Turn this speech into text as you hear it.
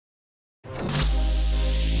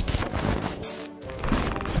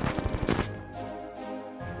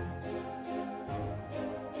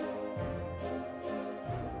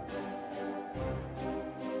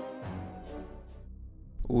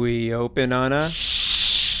We open on a...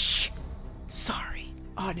 Shh! Sorry,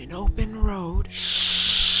 on an open road.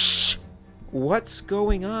 Shh! What's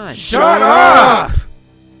going on? Shut up!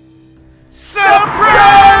 Surprise!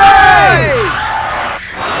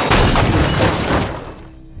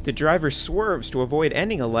 The driver swerves to avoid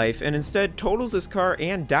ending a life and instead totals his car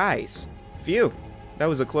and dies. Phew, that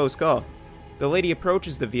was a close call. The lady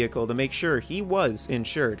approaches the vehicle to make sure he was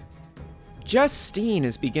insured. Justine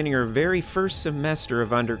is beginning her very first semester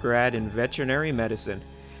of undergrad in veterinary medicine.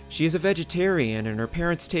 She is a vegetarian and her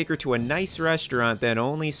parents take her to a nice restaurant that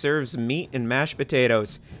only serves meat and mashed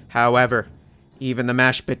potatoes. However, even the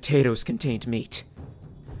mashed potatoes contained meat.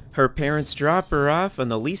 Her parents drop her off on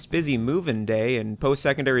the least busy move-in day in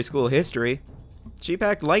post-secondary school history. She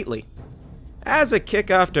packed lightly. As a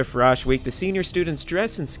kickoff to Frosh Week, the senior students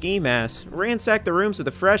dress in ski masks, ransack the rooms of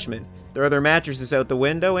the freshmen, throw their mattresses out the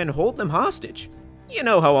window, and hold them hostage. You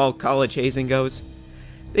know how all college hazing goes.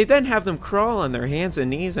 They then have them crawl on their hands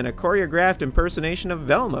and knees in a choreographed impersonation of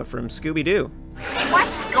Velma from Scooby-Doo.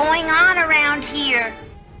 What's going on around here?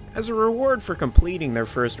 As a reward for completing their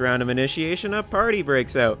first round of initiation, a party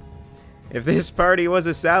breaks out. If this party was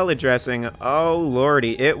a salad dressing, oh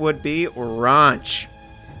lordy, it would be raunch.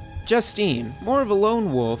 Justine, more of a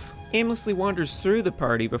lone wolf, aimlessly wanders through the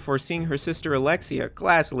party before seeing her sister Alexia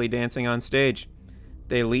classily dancing on stage.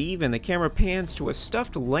 They leave and the camera pans to a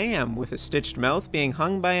stuffed lamb with a stitched mouth being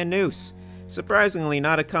hung by a noose. Surprisingly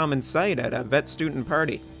not a common sight at a vet student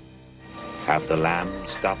party. Have the lamb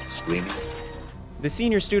stopped screaming? The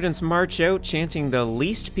senior students march out chanting the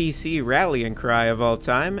least PC rallying cry of all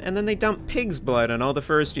time, and then they dump pig's blood on all the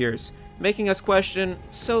first years, making us question,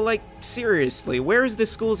 so like, seriously, where is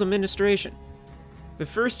this school's administration? The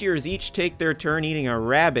first years each take their turn eating a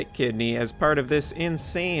rabbit kidney as part of this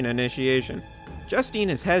insane initiation.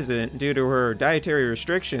 Justine is hesitant due to her dietary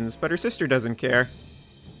restrictions, but her sister doesn't care.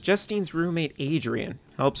 Justine's roommate Adrian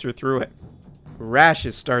helps her through it.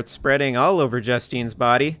 Rashes start spreading all over Justine's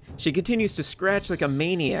body. She continues to scratch like a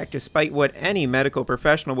maniac despite what any medical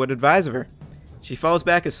professional would advise of her. She falls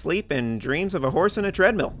back asleep and dreams of a horse and a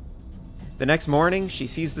treadmill. The next morning, she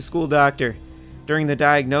sees the school doctor. During the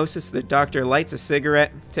diagnosis, the doctor lights a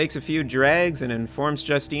cigarette, takes a few drags, and informs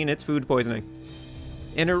Justine it's food poisoning.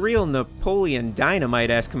 In a real Napoleon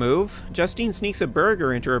Dynamite-esque move, Justine sneaks a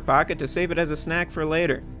burger into her pocket to save it as a snack for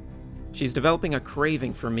later. She's developing a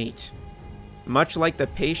craving for meat. Much like the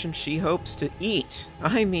patient she hopes to eat,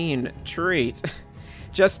 treat,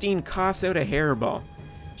 Justine coughs out a hairball.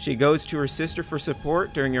 She goes to her sister for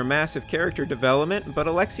support during her massive character development, but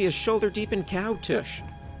Alexia's shoulder deep in cow tush.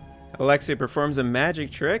 Alexia performs a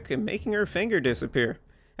magic trick, making her finger disappear.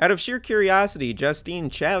 Out of sheer curiosity, Justine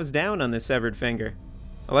chows down on the severed finger.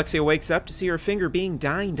 Alexia wakes up to see her finger being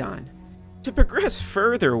dined on. To progress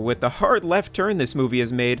further with the hard left turn this movie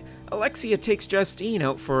has made, Alexia takes Justine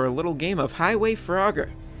out for a little game of Highway Frogger.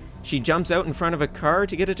 She jumps out in front of a car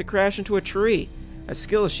to get it to crash into a tree, a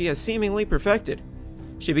skill she has seemingly perfected.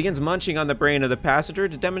 She begins munching on the brain of the passenger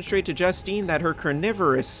to demonstrate to Justine that her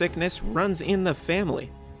carnivorous sickness runs in the family.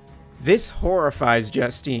 This horrifies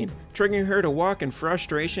Justine, triggering her to walk in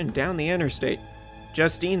frustration down the interstate.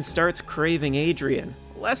 Justine starts craving Adrian,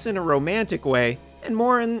 less in a romantic way, and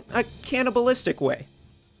more in a cannibalistic way.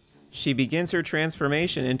 She begins her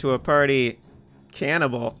transformation into a party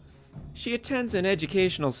cannibal. She attends an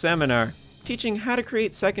educational seminar, teaching how to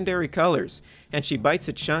create secondary colors, and she bites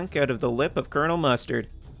a chunk out of the lip of Colonel Mustard.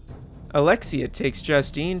 Alexia takes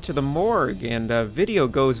Justine to the morgue, and a video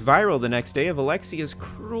goes viral the next day of Alexia's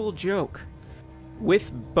cruel joke.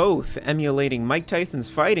 With both emulating Mike Tyson's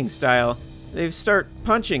fighting style, they start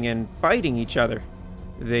punching and biting each other.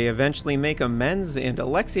 They eventually make amends, and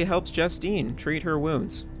Alexia helps Justine treat her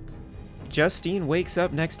wounds. Justine wakes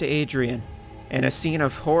up next to Adrian. In a scene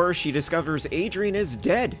of horror, she discovers Adrian is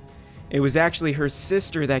dead. It was actually her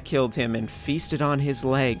sister that killed him and feasted on his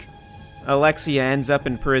leg. Alexia ends up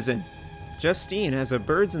in prison. Justine has a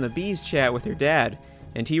birds and the bees chat with her dad,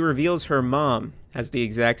 and he reveals her mom has the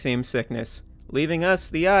exact same sickness, leaving us,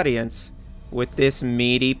 the audience, with this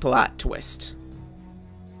meaty plot twist.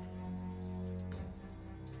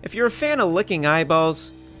 If you're a fan of licking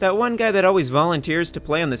eyeballs, that one guy that always volunteers to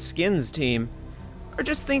play on the Skins team, or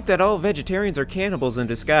just think that all vegetarians are cannibals in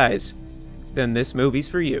disguise, then this movie's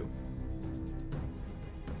for you.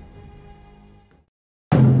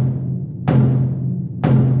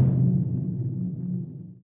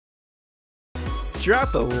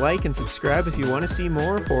 Drop a like and subscribe if you want to see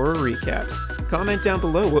more horror recaps. Comment down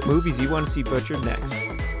below what movies you want to see butchered next.